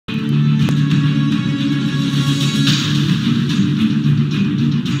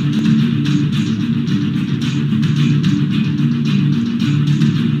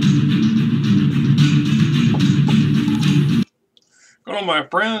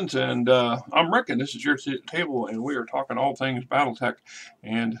friends, and I'm Rick, and this is your seat at the table, and we are talking all things BattleTech,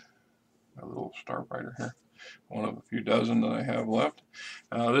 and a little starfighter here, one of a few dozen that I have left.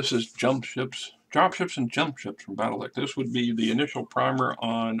 This is Dropships and Jumpships from BattleTech. This would be the initial primer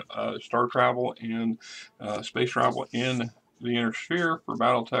on star travel and space travel in the inner sphere for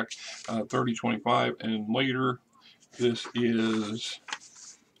BattleTech 3025, and later this is,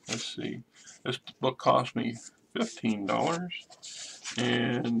 let's see, this book cost me $15,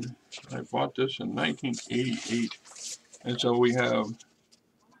 and I bought this in 1988. And so we have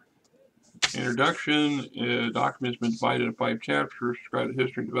introduction. Documents been divided into 5 chapters, describe the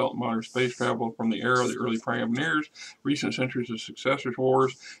history and development of modern space travel from the era of the early pioneers, recent centuries of successors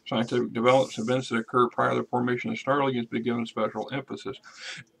wars, scientific developments, events that occurred prior to the formation of Starlink has been given special emphasis.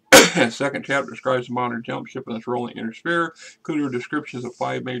 Second chapter describes the modern jump ship and its role in the inner sphere, including descriptions of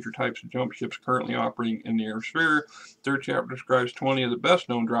 5 major types of jump ships currently operating in the inner sphere. Third chapter describes 20 of the best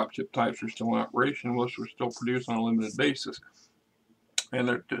known dropship types are still in operation, most are still produced on a limited basis, and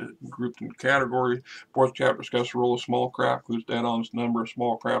they're grouped in categories. Fourth chapter discusses the role of small craft, includes data on the number of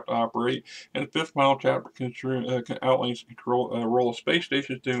small craft to operate, and the fifth final chapter outlines the role of space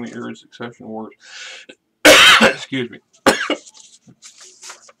stations during the era of succession wars. Excuse me.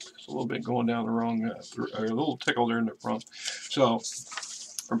 A little bit going down the wrong, a little tickle there in the front. So,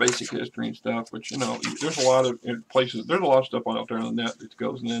 for basic history and stuff, which, you know, there's a lot of places, there's a lot of stuff out there on the net that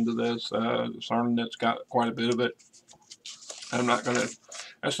goes into this. The SARNet's got quite a bit of it. I'm not going to,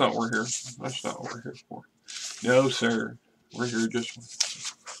 that's not what we're here. That's not what we're here for. No, sir. We're here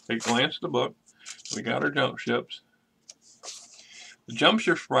just take a glance at the book. We got our jump ships. The jump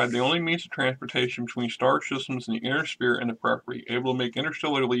ships provide the only means of transportation between star systems in the inner sphere and the periphery, able to make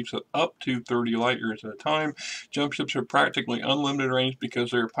interstellar leaps at up to 30 light years at a time. Jump ships are practically unlimited range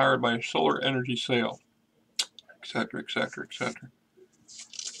because they are powered by a solar energy sail, etc., etc., etc.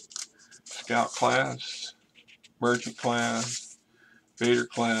 Scout class, Merchant class, Vader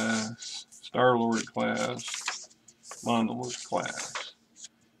class, Star-Lord class, Monolith class,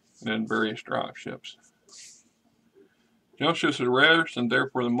 and then various drop ships. Jump ships are the rarest and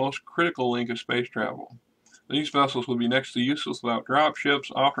therefore the most critical link of space travel. These vessels would be next to useless without drop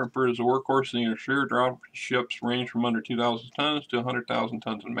ships, often referred as a workhorse in the inner sphere. Drop ships range from under 2,000 tons to 100,000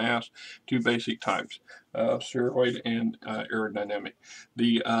 tons in mass, 2 basic types, spheroid and aerodynamic.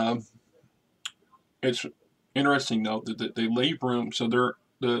 It's interesting, though, that they leave room, so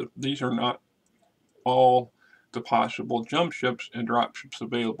these are not all the possible jump ships and drop ships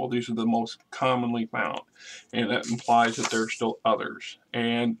available. These are the most commonly found, and that implies that there are still others.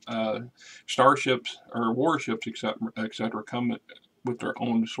 And starships or warships, etc., come with their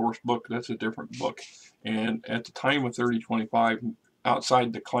own source book. That's a different book. And at the time of 3025,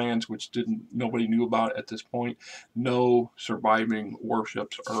 outside the clans, which nobody knew about at this point, no surviving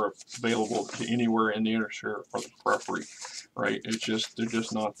warships are available to anywhere in the inner sphere or the periphery. Right? They're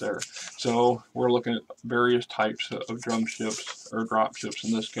just not there. So we're looking at various types of drum ships or drop ships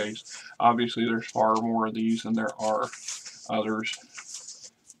in this case. Obviously, there's far more of these than there are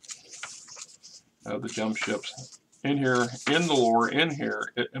others of the jump ships. In here, in the lore,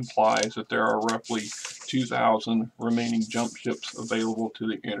 it implies that there are roughly 2,000 remaining jump ships available to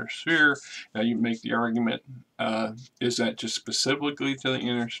the inner sphere. Now you make the argument, is that just specifically to the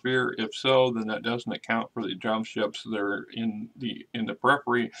inner sphere? If so, then that doesn't account for the jump ships that are in the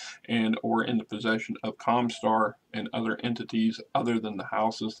periphery and or in the possession of ComStar and other entities other than the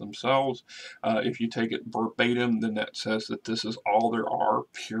houses themselves. If you take it verbatim, then that says that this is all there are,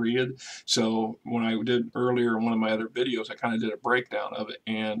 period. So when I did earlier in one of my other videos, I kind of did a breakdown of it,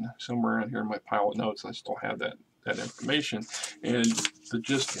 and somewhere around here in my pile of notes, I still have that information. And the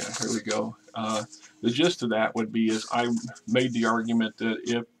gist, here we go. The gist of that would be is I made the argument that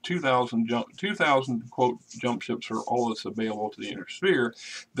if 2,000 quote jump ships are all that's available to the inner sphere,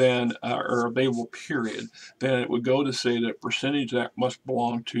 then or available period, then it would go to say that percentage that must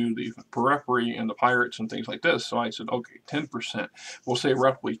belong to the periphery and the pirates and things like this. So I said, okay, 10%. We'll say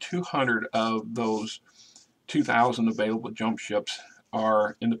roughly 200 of those 2,000 available jump ships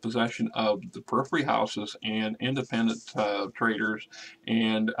are in the possession of the periphery houses and independent traders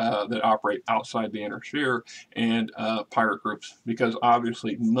and that operate outside the inner sphere and pirate groups, because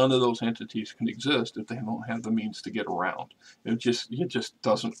obviously none of those entities can exist if they don't have the means to get around. It just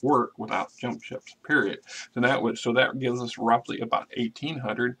doesn't work without jump ships, period. So that gives us roughly about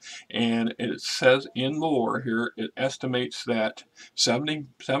 1,800, and it says in the lore here, it estimates that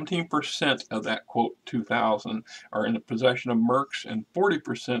 17% of that quote 2,000 are in the possession of mercs, and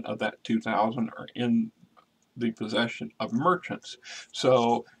 40% of that 2,000 are in the possession of merchants.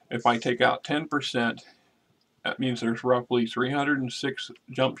 So if I take out 10%, That means there's roughly 306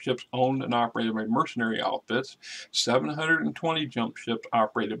 jump ships owned and operated by mercenary outfits, 720 jump ships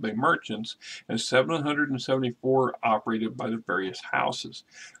operated by merchants, and 774 operated by the various houses.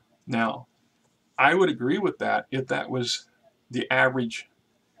 Now, I would agree with that if that was the average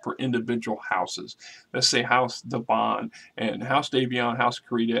for individual houses. Let's say House Devon and House Davion, House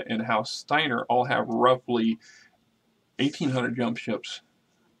Carita, and House Steiner all have roughly 1,800 jump ships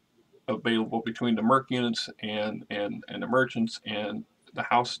available between the merc units and the merchants and the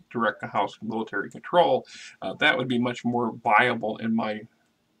house direct-to-house military control. That would be much more viable in my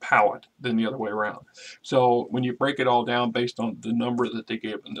palette than the other way around. So when you break it all down based on the number that they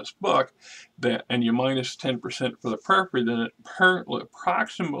gave in this book, and you minus 10% for the prepper, then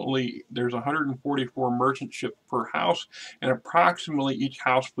approximately there's 144 merchant ships per house, and approximately each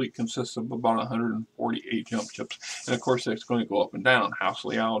house fleet consists of about 148 jump ships. And of course, that's going to go up and down. House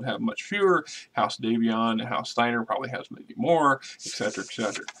Leal would have much fewer. Of Davion and House Steiner probably has maybe more, etc.,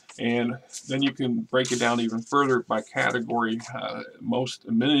 etc. And then you can break it down even further by category.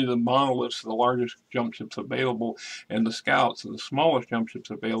 Many of the monoliths, the largest jump ships available, and the scouts, the smallest jump ships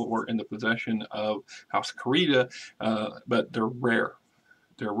available, are in the possession of House Carita, but they're rare.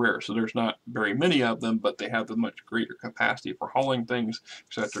 They're rare, so there's not very many of them, but they have a much greater capacity for hauling things,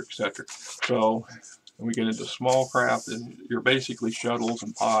 etc., etc. So when we get into small craft, you're basically shuttles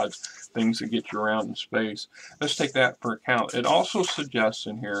and pods, things that get you around in space. Let's take that for account. It also suggests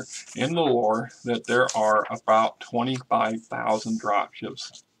in here, in the lore, that there are about 25,000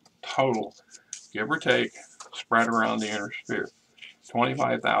 dropships total, give or take, spread around the inner sphere.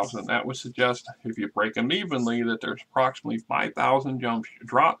 25,000. That would suggest, if you break them evenly, that there's approximately 5,000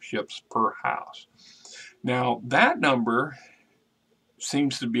 drop ships per house. Now, that number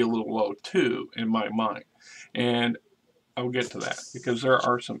seems to be a little low too in my mind, and I'll get to that because there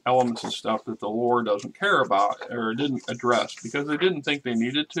are some elements and stuff that the lore doesn't care about or didn't address because they didn't think they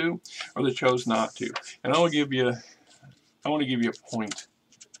needed to, or they chose not to. And I want to give you a point.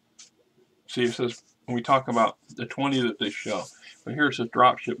 See, it says when we talk about the 20 that they show, but here's a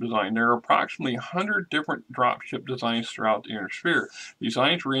dropship design. There are approximately 100 different dropship designs throughout the inner sphere.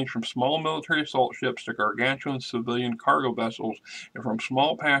 Designs range from small military assault ships to gargantuan civilian cargo vessels, and from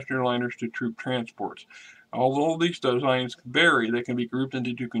small passenger liners to troop transports. Although these designs vary, they can be grouped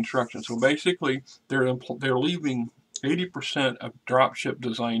into two constructions. So basically, they're leaving 80% of dropship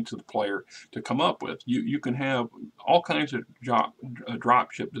design to the player to come up with. You can have all kinds of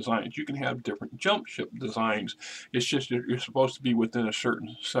dropship designs. You can have different jump ship designs. It's just that you're supposed to be within a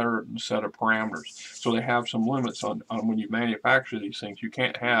certain set of parameters. So they have some limits on when you manufacture these things. You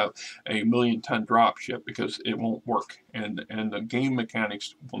can't have a 1,000,000-ton dropship because it won't work, and the game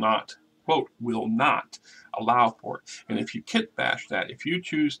mechanics will not allow for it. And if you kit bash that, if you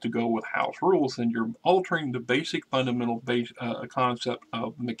choose to go with house rules, then you're altering the basic fundamental concept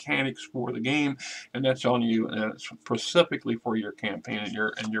of mechanics for the game, and that's on you, and it's specifically for your campaign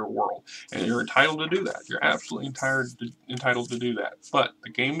and your world. And you're entitled to do that. You're absolutely entitled to do that. But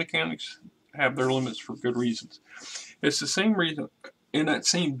the game mechanics have their limits for good reasons. It's the same reason in that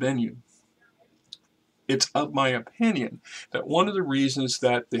same venue. It's of my opinion that one of the reasons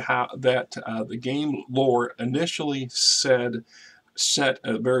that the game lore initially set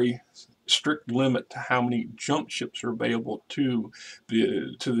a very strict limit to how many jump ships are available to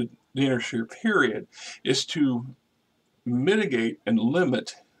the inner sphere period is to mitigate and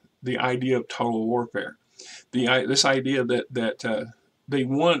limit the idea of total warfare. This idea that they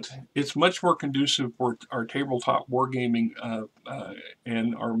want, it's much more conducive for our tabletop wargaming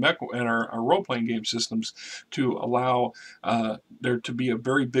and our role-playing game systems to allow there to be a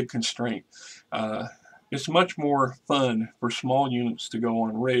very big constraint. It's much more fun for small units to go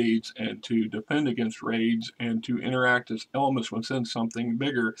on raids and to defend against raids and to interact as elements within something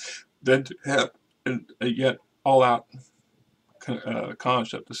bigger than to have yet all-out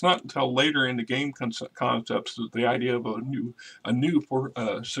concept. It's not until later in the game concepts that the idea of a new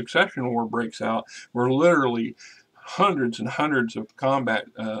succession war breaks out, where literally hundreds and hundreds of combat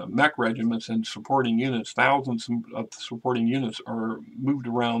mech regiments and supporting units, thousands of supporting units, are moved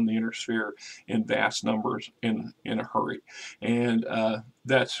around the inner sphere in vast numbers in a hurry. And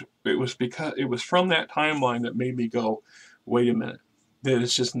it was from that timeline that made me go, wait a minute, that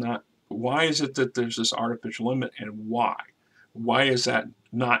it's just not. Why is it that there's this artificial limit, and why? Why is that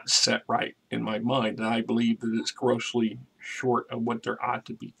not set right in my mind? And I believe that it's grossly short of what there ought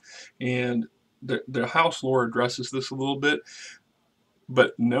to be. And the house lore addresses this a little bit,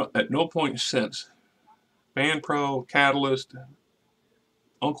 but at no point since FanPro, Catalyst,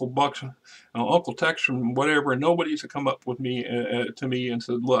 Uncle Buck's, Uncle Tex from whatever, and nobody's come up with me to me and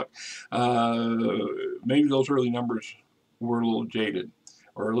said, look, maybe those early numbers were a little jaded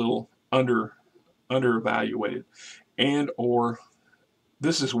or a little underevaluated, and or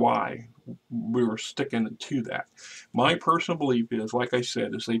this is why we were sticking to that. My personal belief is, like I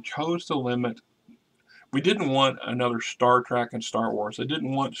said, is they chose to limit. We didn't want another Star Trek and Star Wars. They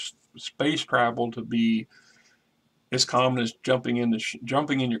didn't want space travel to be as common as jumping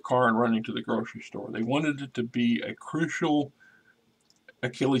in your car and running to the grocery store. They wanted it to be a crucial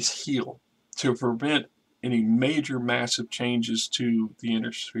Achilles heel to prevent any major massive changes to the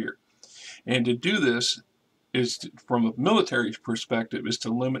inner sphere. And to do this is, from a military perspective, is to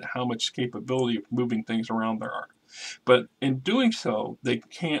limit how much capability of moving things around there are. But in doing so, they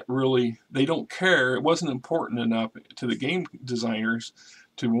don't care. It wasn't important enough to the game designers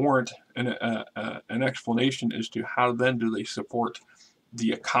to warrant an explanation as to how then do they support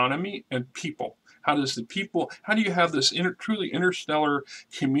the economy and people. How do you have this truly interstellar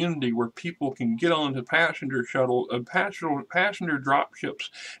community where people can get onto passenger passenger drop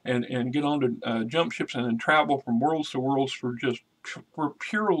ships and get onto jump ships and then travel from worlds to worlds for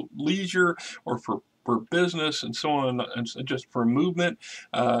pure leisure or for business and so on, and just for movement,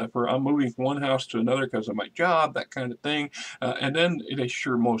 I'm moving from one house to another because of my job, that kind of thing. And then they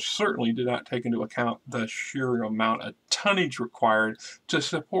most certainly did not take into account the sheer amount of tonnage required to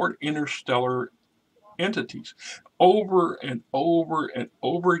support interstellar entities over and over and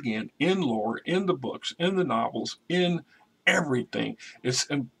over again, in lore, in the books, in the novels, in everything. It's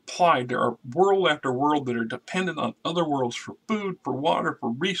implied there are world after world that are dependent on other worlds for food, for water,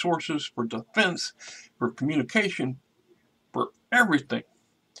 for resources, for defense, for communication, for everything.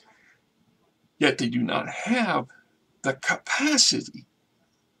 Yet they do not have the capacity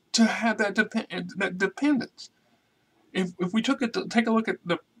to have that dependence. If we take a look at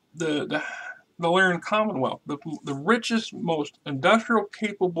the Laren Commonwealth, the richest, most industrial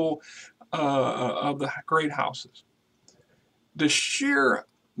capable of the great houses, the sheer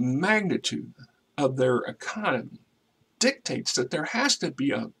magnitude of their economy dictates that there has to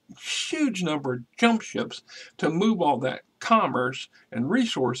be a huge number of jump ships to move all that commerce and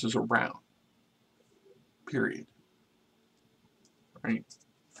resources around. Period. Right?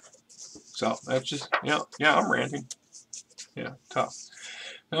 So that's just, I'm ranting. Yeah, tough.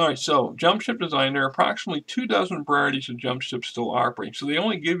 All right, so jump ship design, there are approximately 24 varieties of jump ships still operating. So they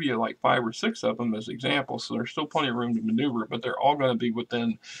only give you like 5 or 6 of them as examples, so there's still plenty of room to maneuver, but they're all going to be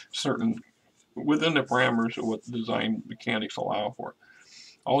within the parameters of what the design mechanics allow for.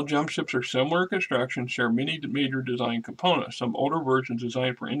 All jump ships are similar in construction, share many major design components. Some older versions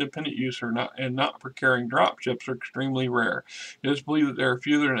designed for independent use not for carrying drop ships are extremely rare. It is believed that there are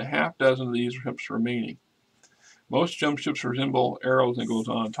fewer than a half dozen of these ships remaining. Most jump ships resemble arrows, and goes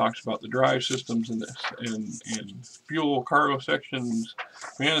on and talks about the drive systems and fuel, cargo sections,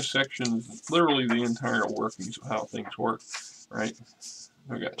 command sections, literally the entire workings of how things work, right?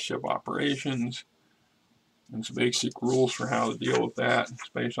 We've got ship operations and some basic rules for how to deal with that.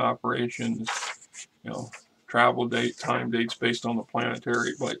 Space operations, travel date, time dates based on the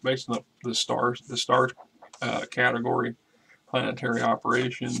planetary, based on the stars category, planetary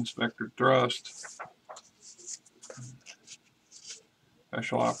operations, vector thrust,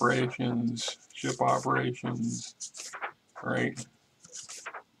 special operations, ship operations, right?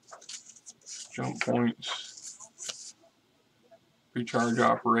 Jump points, recharge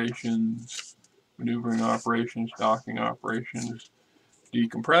operations, maneuvering operations, docking operations,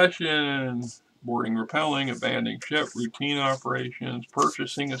 decompression, boarding, repelling, abandoning ship, routine operations,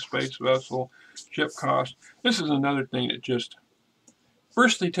 purchasing a space vessel, ship cost. This is another thing that just,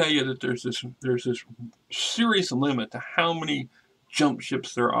 first they tell you that there's this serious limit to how many jump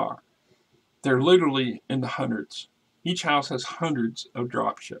ships there are. They're literally in the hundreds. Each house has hundreds of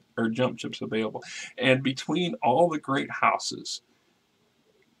jump ships available. And between all the great houses,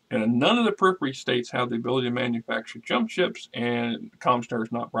 and none of the periphery states have the ability to manufacture jump ships, and ComStar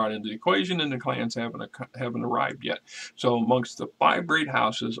is not brought into the equation, and the clans haven't arrived yet. So amongst the 5 great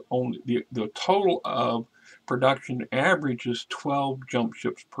houses, only the total of production averages 12 jump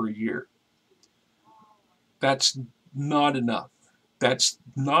ships per year. That's not enough. That's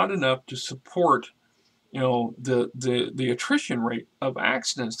not enough to support, the attrition rate of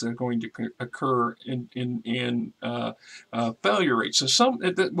accidents that are going to occur in failure rates. So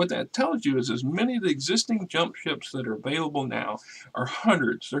what that tells you is as many of the existing jump ships that are available now are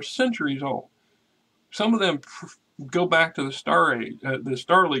hundreds. They're centuries old. Some of them go back to the Star Age, the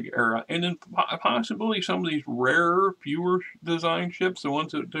Star League era, and then possibly some of these rarer, fewer design ships, the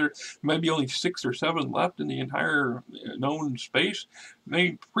ones that there maybe only 6 or 7 left in the entire known space,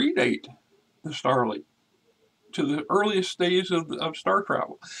 they predate the Star League to the earliest days of star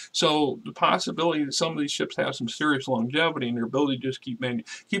travel. So the possibility that some of these ships have some serious longevity and their ability to just keeping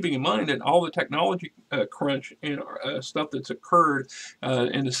in mind that all the technology crunch and stuff that's occurred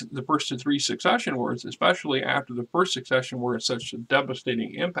in the first 3 succession wars, especially after the first succession war, had such a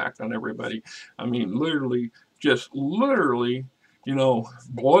devastating impact on everybody. I mean, literally, you know,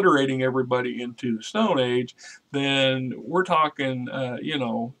 obliterating everybody into the Stone Age, then we're talking, you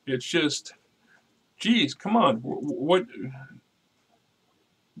know, it's just, geez, come on, what?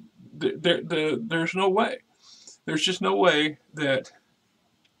 There's no way. There's just no way that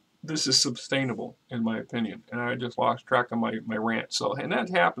this is sustainable, in my opinion. And I just lost track of my rant. So, and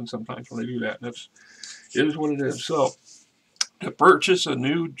that happens sometimes when I do that. It is what it is. So, to purchase a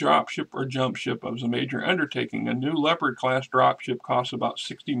new dropship or jump ship was a major undertaking. A new Leopard-class dropship costs about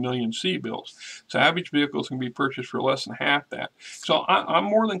 60 million C-bills. Savage vehicles can be purchased for less than half that. So I'm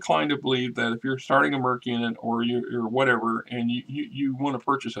more than inclined to believe that if you're starting a Merc unit or you're whatever, and you want to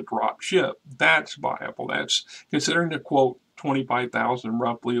purchase a drop ship, that's viable. That's considering the quote 25,000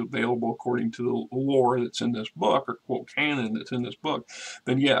 roughly available according to the lore that's in this book, or quote canon that's in this book,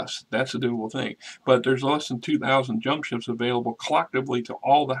 then yes, that's a doable thing. But there's less than 2,000 jump ships available collectively to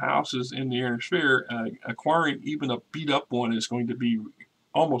all the houses in the inner sphere. Acquiring even a beat up one is going to be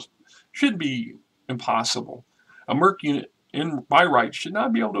should be impossible. A Merc unit by right should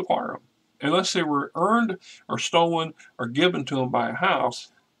not be able to acquire them unless they were earned or stolen or given to them by a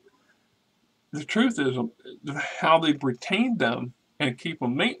house. The truth is how they've retained them and keep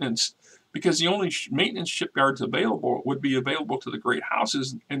them maintenance, because the only maintenance shipyards available would be available to the great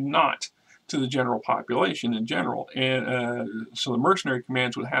houses and not to the general population in general. And so the mercenary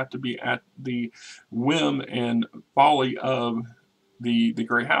commands would have to be at the whim and folly of the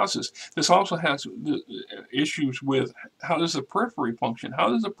great houses. This also has issues with how does the periphery function? How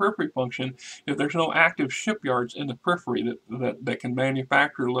does the periphery function if there's no active shipyards in the periphery that can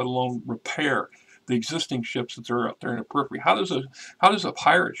manufacture, let alone repair the existing ships that are out there in the periphery? How does a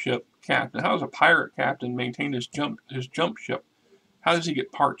pirate ship captain? How does a pirate captain maintain his jump ship? How does he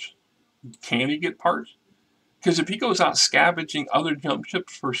get parts? Can he get parts? Because if he goes out scavenging other jump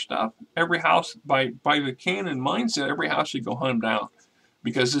ships for stuff, every house, by the canon mindset, every house should go hunt him down.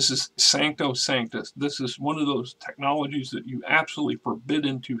 Because this is sancto sanctus. This is one of those technologies that you absolutely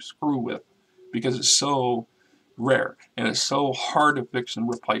forbidden to screw with, because it's so rare and it's so hard to fix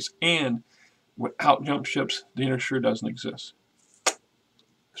and replace. And without jump ships, the inner sphere doesn't exist.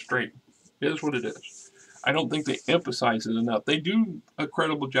 Straight. It is what it is. I don't think they emphasize it enough. They do a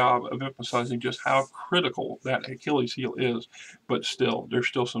credible job of emphasizing just how critical that Achilles heel is, but still, there's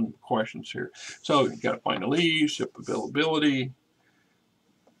still some questions here. So you got to find a lease, ship availability.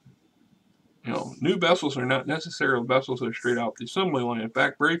 You know, new vessels are not necessarily vessels that are straight off the assembly line. In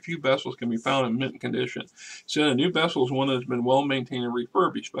fact, very few vessels can be found in mint condition. So a new vessel is one that has been well maintained and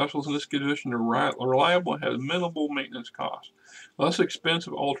refurbished. Vessels in this condition are reliable and have minimal maintenance costs. Less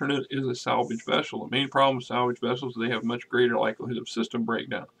expensive alternate is a salvage vessel. The main problem with salvage vessels is they have much greater likelihood of system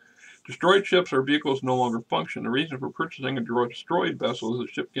breakdown. Destroyed ships or vehicles no longer function. The reason for purchasing a destroyed vessel is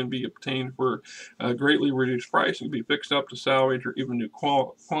the ship can be obtained for a greatly reduced price and can be fixed up to salvage or even new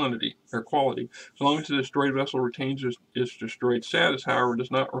quality. As long as the destroyed vessel retains its destroyed status, however, it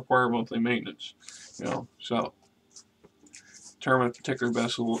does not require monthly maintenance. You know, so determine if a particular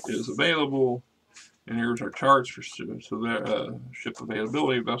vessel is available. And here's our charts for ship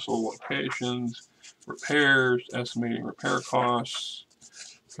availability, vessel locations, repairs, estimating repair costs,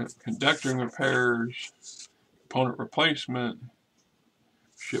 conducting repairs, component replacement,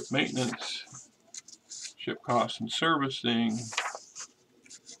 ship maintenance, ship costs and servicing,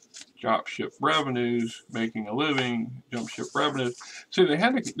 drop ship revenues, making a living, jump ship revenues. See,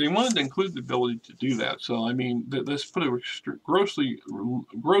 they wanted to include the ability to do that. So I mean, this put a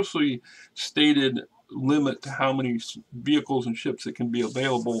grossly stated limit to how many vehicles and ships that can be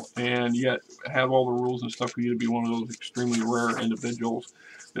available, and yet have all the rules and stuff for you to be one of those extremely rare individuals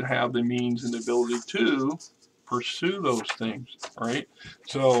that have the means and the ability to pursue those things, right?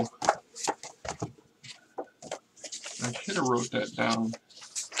 So I should have wrote that down,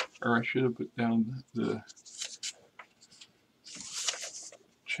 or I should have put down the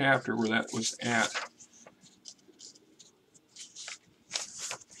chapter where that was at.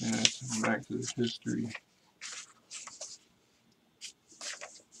 And back to the history.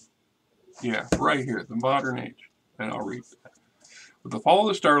 Yeah, right here, the modern age. And I'll read that. With the fall of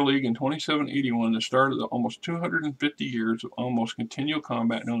the Star League in 2781, the start of the almost 250 years of almost continual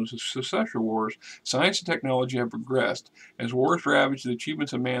combat known as the Successor Wars, science and technology have progressed. As wars ravaged the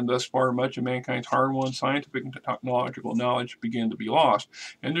achievements of man thus far, much of mankind's hard-won scientific and technological knowledge began to be lost.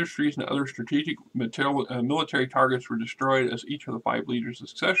 Industries and other strategic military targets were destroyed as each of the 5 leaders of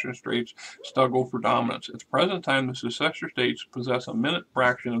succession states struggled for dominance. At the present time, the successor states possess a minute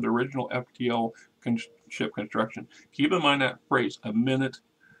fraction of the original FTL ship construction. Keep in mind that phrase, a minute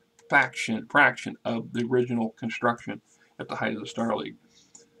fraction of the original construction at the height of the Star League.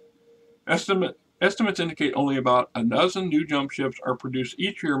 Estimates indicate only about a dozen new jump ships are produced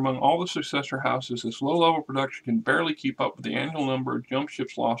each year among all the successor houses. This low-level production can barely keep up with the annual number of jump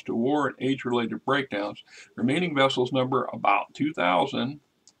ships lost to war and age-related breakdowns. Remaining vessels number about 2,000,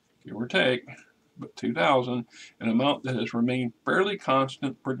 give or take, but 2,000, an amount that has remained fairly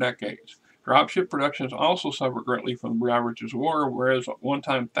constant for decades. Dropship production has also suffered greatly from the ravages of war, whereas at one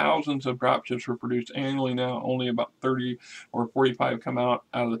time thousands of dropships were produced annually. Now only about 30 or 45 come out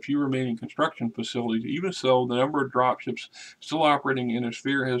of the few remaining construction facilities. Even so, the number of dropships still operating in a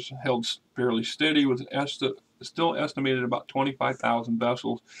sphere has held fairly steady, with still estimated about 25,000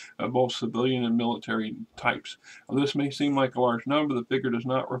 vessels of both civilian and military types. While this may seem like a large number, the figure does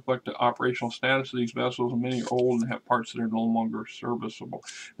not reflect the operational status of these vessels, and many are old and have parts that are no longer serviceable.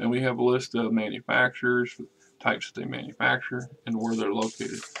 Then we have a list of manufacturers, types that they manufacture, and where they're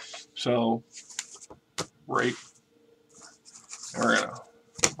located. So, right, we're going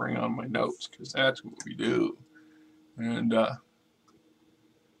to bring on my notes, because that's what we do. And let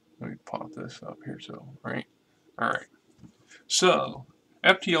me pop this up here, so, right. All right, so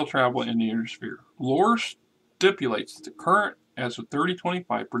FTL travel in the inner sphere. Lore stipulates the current, as of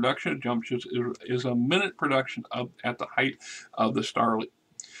 3025, production of jump ships is a minute production at the height of the Star League.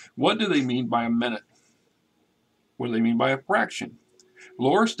 What do they mean by a minute? What do they mean by a fraction?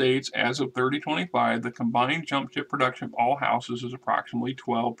 Lore states, as of 3025, the combined jump ship production of all houses is approximately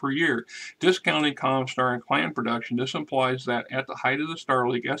 12 per year. Discounting ComStar and Clan production, this implies that at the height of the Star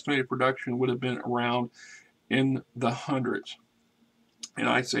League, estimated production would have been around in the hundreds. And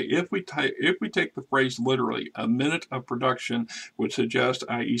I say, if we take the phrase literally, a minute of production would suggest,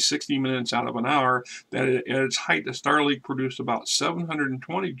 i.e. 60 minutes out of an hour, that at its height, the Star League produced about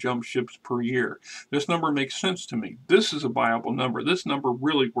 720 jump ships per year. This number makes sense to me. This is a viable number. This number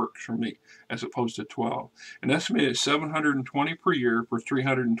really works for me, as opposed to 12. An estimated 720 per year for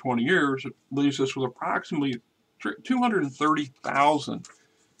 320 years leaves us with approximately 230,000,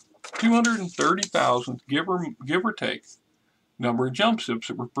 give or take, number of jump ships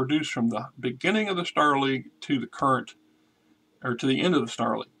that were produced from the beginning of the Star League to the current, or to the end of the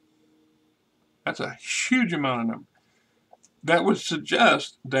Star League. That's a huge amount of number. That would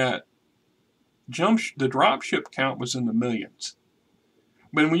suggest that the drop ship count was in the millions.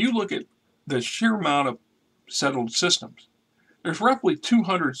 But when you look at the sheer amount of settled systems, there's roughly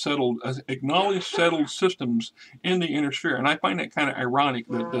 200 acknowledged settled systems in the inner sphere, and I find that kind of ironic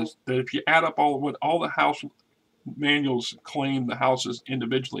that if you add up what all the house manuals claim the houses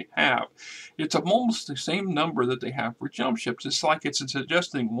individually have, it's almost the same number that they have for jump ships. It's like it's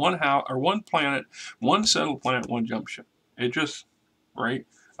suggesting one house or one planet, one settled planet, one jump ship. It just, right?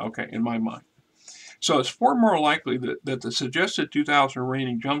 Okay, in my mind. So it's far more likely that the suggested 2,000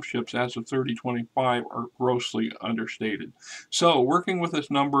 remaining jump ships as of 3025 are grossly understated. So working with this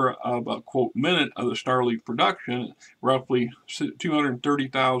number of a quote minute of the Star League production, roughly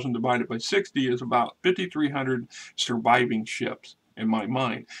 230,000 divided by 60 is about 5,300 surviving ships. In my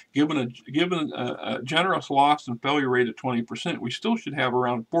mind, given a generous loss and failure rate of 20%, we still should have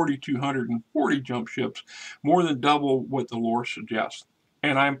around 4,240 jump ships, more than double what the lore suggests.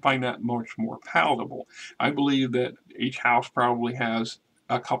 And I find that much more palatable. I believe that each house probably has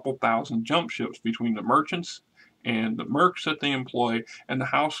a couple thousand jump ships between the merchants and the mercs that they employ and the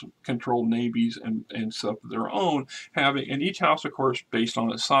house-controlled navies and stuff of their own. And each house, of course, based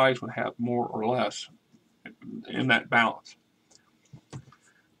on its size, would have more or less in that balance.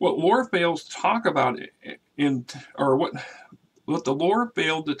 What lore fails to talk about what the lore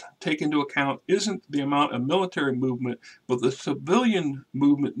failed to take into account isn't the amount of military movement, but the civilian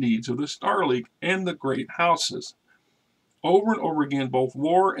movement needs of the Star League and the great houses. Over and over again, both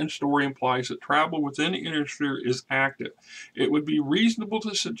lore and story implies that travel within the inner sphere is active. It would be reasonable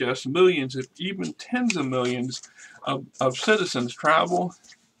to suggest millions, if even tens of millions, of citizens travel,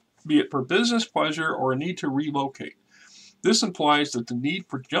 be it for business, pleasure, or a need to relocate. This implies that the need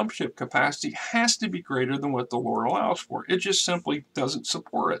for jump ship capacity has to be greater than what the lore allows for. It just simply doesn't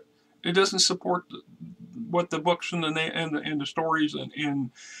support it. It doesn't support what the books and the stories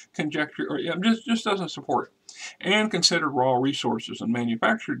and conjecture or just doesn't support it. And consider raw resources and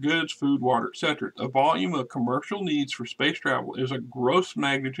manufactured goods, food, water, etc. The volume of commercial needs for space travel is a gross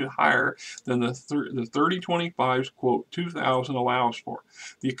magnitude higher than the 3025's quote 2000 allows for.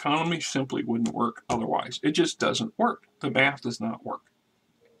 The economy simply wouldn't work otherwise. It just doesn't work. The math does not work.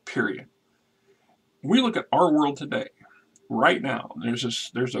 Period. We look at our world today. Right now,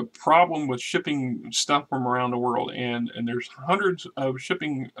 there's a problem with shipping stuff from around the world, and there's hundreds of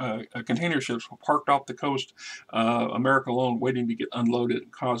shipping container ships parked off the coast, America alone, waiting to get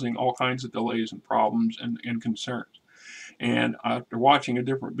unloaded, causing all kinds of delays and problems and concerns. And after watching a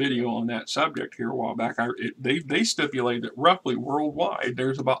different video on that subject here a while back, they stipulate that roughly worldwide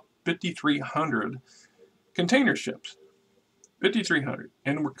there's about 5,300 container ships. 5,300,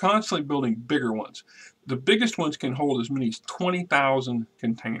 and we're constantly building bigger ones. The biggest ones can hold as many as 20,000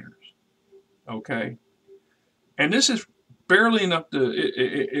 containers. Okay, and this is barely enough to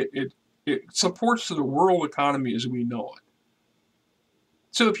it supports the world economy as we know it.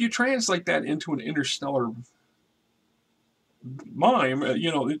 So if you translate that into an interstellar mime,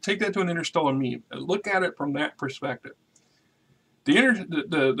 take that to an interstellar meme. Look at it from that perspective.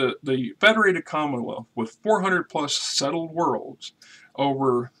 The Federated Commonwealth, with 400 plus settled worlds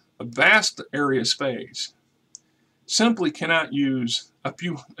over a vast area of space, simply cannot use a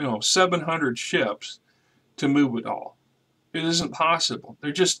few, 700 ships to move it all. It isn't possible.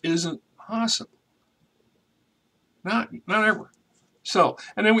 There just isn't possible. Not ever. So,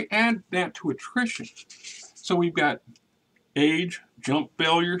 and then we add that to attrition. So we've got age, jump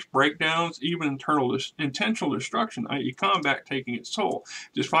failures, breakdowns, even intentional destruction, i.e. combat taking its toll.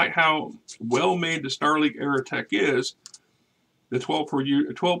 Despite how well made the Starlink era tech is, the 12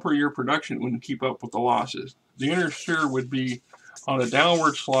 per year production wouldn't keep up with the losses. The Intersphere would be on a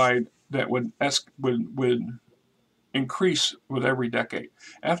downward slide that would increase with every decade.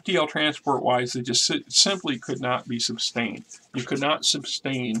 FTL transport-wise, they just simply could not be sustained. You could not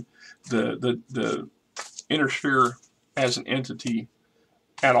sustain the Intersphere as an entity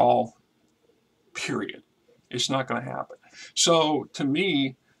at all, period. It's not going to happen. So to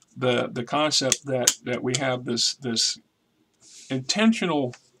me, the concept that we have this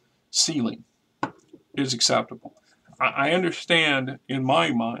intentional ceiling is acceptable. I understand in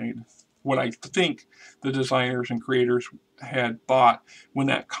my mind what I think the designers and creators had thought when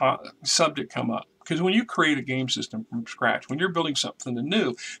that subject come up. Because when you create a game system from scratch, when you're building something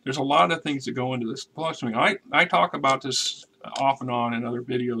new, there's a lot of things that go into this. Plus, I talk about this off and on in other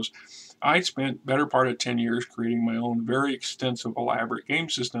videos. I spent better part of 10 years creating my own very extensive, elaborate game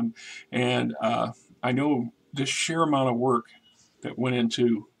system, and I know the sheer amount of work that went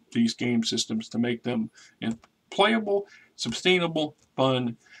into these game systems to make them playable, sustainable,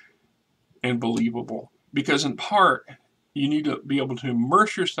 fun, and believable. Because in part, you need to be able to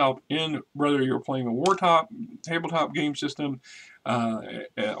immerse yourself in, whether you're playing a tabletop game system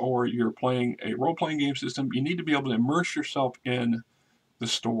or you're playing a role-playing game system, you need to be able to immerse yourself in the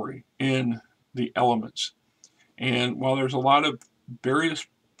story, in the elements. And while there's a lot of various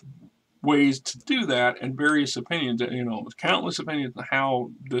ways to do that and various opinions, countless opinions on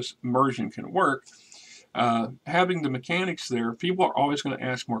how this immersion can work, having the mechanics there, people are always going to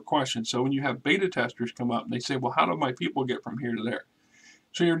ask more questions. So when you have beta testers come up and they say, well, how do my people get from here to there?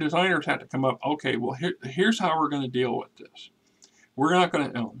 So your designers have to come up, okay, well, here's how we're going to deal with this. We're not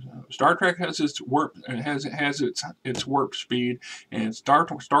going to. Star Trek has its warp, has its warp speed, and Star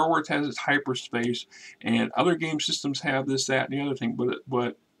Wars has its hyperspace, and other game systems have this, that, and the other thing.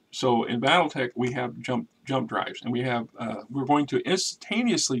 But so in BattleTech we have jump drives, and we're going to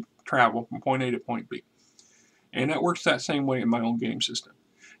instantaneously travel from point A to point B. And that works that same way in my own game system.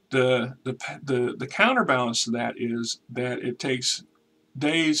 The counterbalance to that is that it takes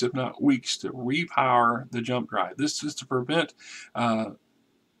days, if not weeks, to repower the jump drive. This is to prevent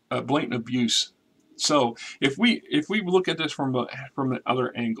blatant abuse. So if we look at this from the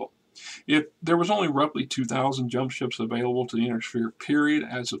other angle, if there was only roughly 2,000 jump ships available to the Intersphere period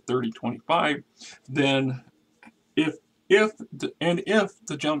as of 3025, then if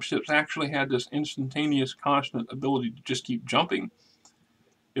the jump ships actually had this instantaneous constant ability to just keep jumping,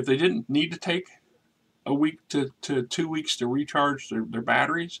 if they didn't need to take a week to 2 weeks to recharge their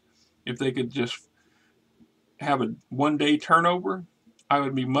batteries, if they could just have a one-day turnover,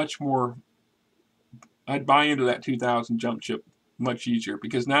 I'd buy into that 2,000 jump ship much easier,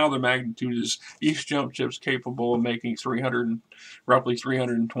 because now the magnitude is each jump ship's capable of making roughly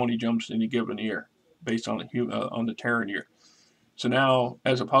 320 jumps in a given year, based on the Terran year. So now,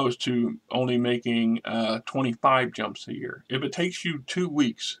 as opposed to only making 25 jumps a year, if it takes you 2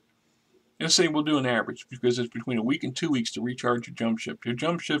 weeks, let's say we'll do an average because it's between a week and 2 weeks to recharge your jump ship. Your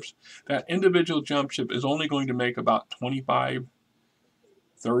jump ships, that individual jump ship is only going to make about 25,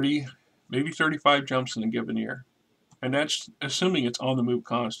 30, maybe 35 jumps in a given year. And that's assuming it's on the move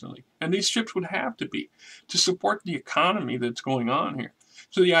constantly. And these ships would have to be to support the economy that's going on here.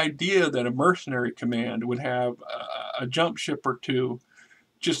 So the idea that a mercenary command would have a jump ship or two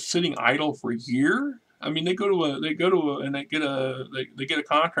just sitting idle for a year. I mean, they get a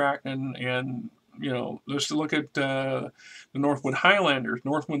contract, and you know, let's look at the Northwind Highlanders.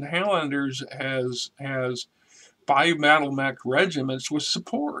 Northwind Highlanders has 5 battle mech regiments with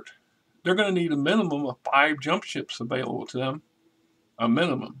support. They're going to need a minimum of 5 jump ships available to them, a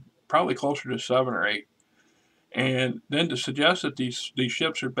minimum, probably closer to 7 or 8. And then to suggest that these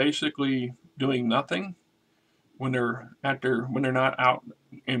ships are basically doing nothing when they're not out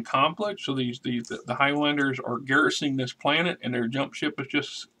in conflict. So the Highlanders are garrisoning this planet, and their jump ship is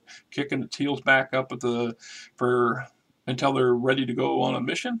just kicking its heels back up until they're ready to go on a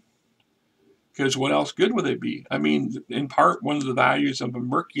mission. Because what else good would they be? I mean, in part, one of the values of a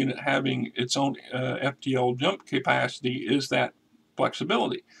merc unit having its own FTL jump capacity is that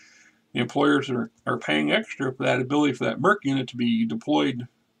flexibility. The employers are paying extra for that ability for that merc unit to be deployed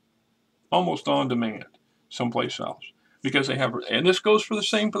almost on demand someplace else. Because they have, and this goes for the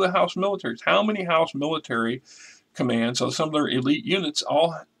same for the house militaries. How many house military commands, so some of their elite units,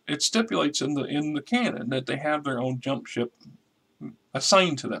 it stipulates in the canon that they have their own jump ship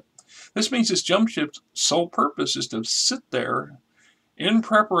assigned to them. This means this jump ship's sole purpose is to sit there in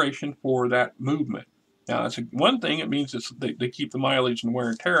preparation for that movement. Now, that's one thing. It means they keep the mileage and wear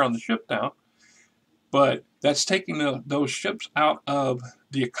and tear on the ship down, but that's taking those ships out of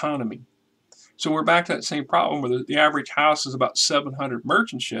the economy. So we're back to that same problem where the average house is about 700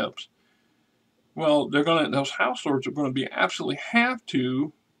 merchant ships. Well, those house lords are going to be absolutely have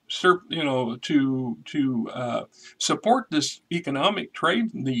to support this economic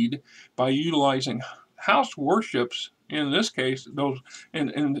trade need by utilizing house warships. In this case, those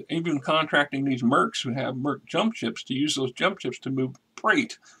and even contracting these mercs who have merc jump ships to use those jump ships to move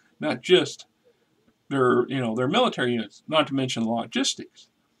freight, not just their military units. Not to mention logistics.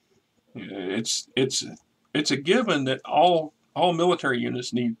 It's a given that all military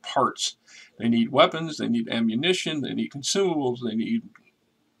units need parts. They need weapons. They need ammunition. They need consumables. They need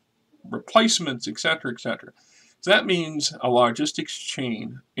replacements, etc., etc. So that means a logistics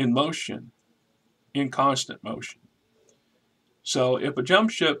chain in motion, in constant motion. So if a jump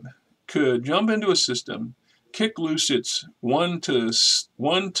ship could jump into a system, kick loose its one to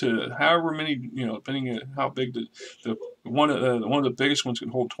however many, depending on how big one of the biggest ones can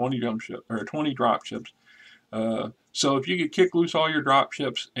hold 20 jump ships or 20 drop ships. So if you could kick loose all your drop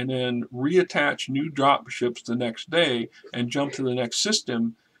ships and then reattach new drop ships the next day and jump to the next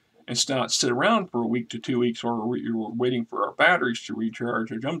system, and not sit around for a week to 2 weeks, or you're waiting for our batteries to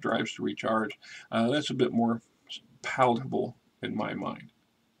recharge or jump drives to recharge, that's a bit more palatable in my mind.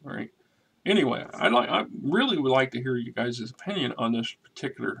 All right. Anyway, I really would like to hear you guys' opinion on this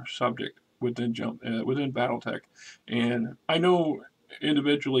particular subject within BattleTech. And I know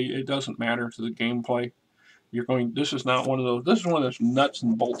individually it doesn't matter to the gameplay. This is not one of those. This is one of those nuts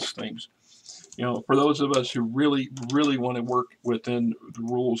and bolts things. For those of us who really, really want to work within the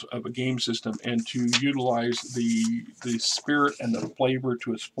rules of a game system and to utilize the spirit and the flavor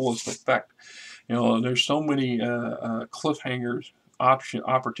to its fullest effect, there's so many cliffhangers,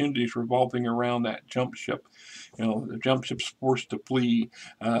 opportunities revolving around that jump ship. The jump ship's forced to flee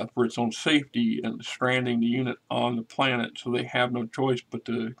for its own safety and stranding the unit on the planet, so they have no choice but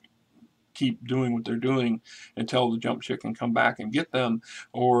to keep doing what they're doing until the jump ship can come back and get them,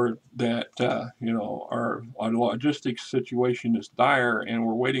 or that our logistics situation is dire and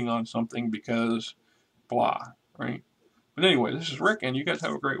we're waiting on something because blah, right? But anyway, this is Rick, and you guys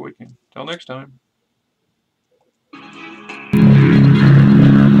have a great weekend. Till next time.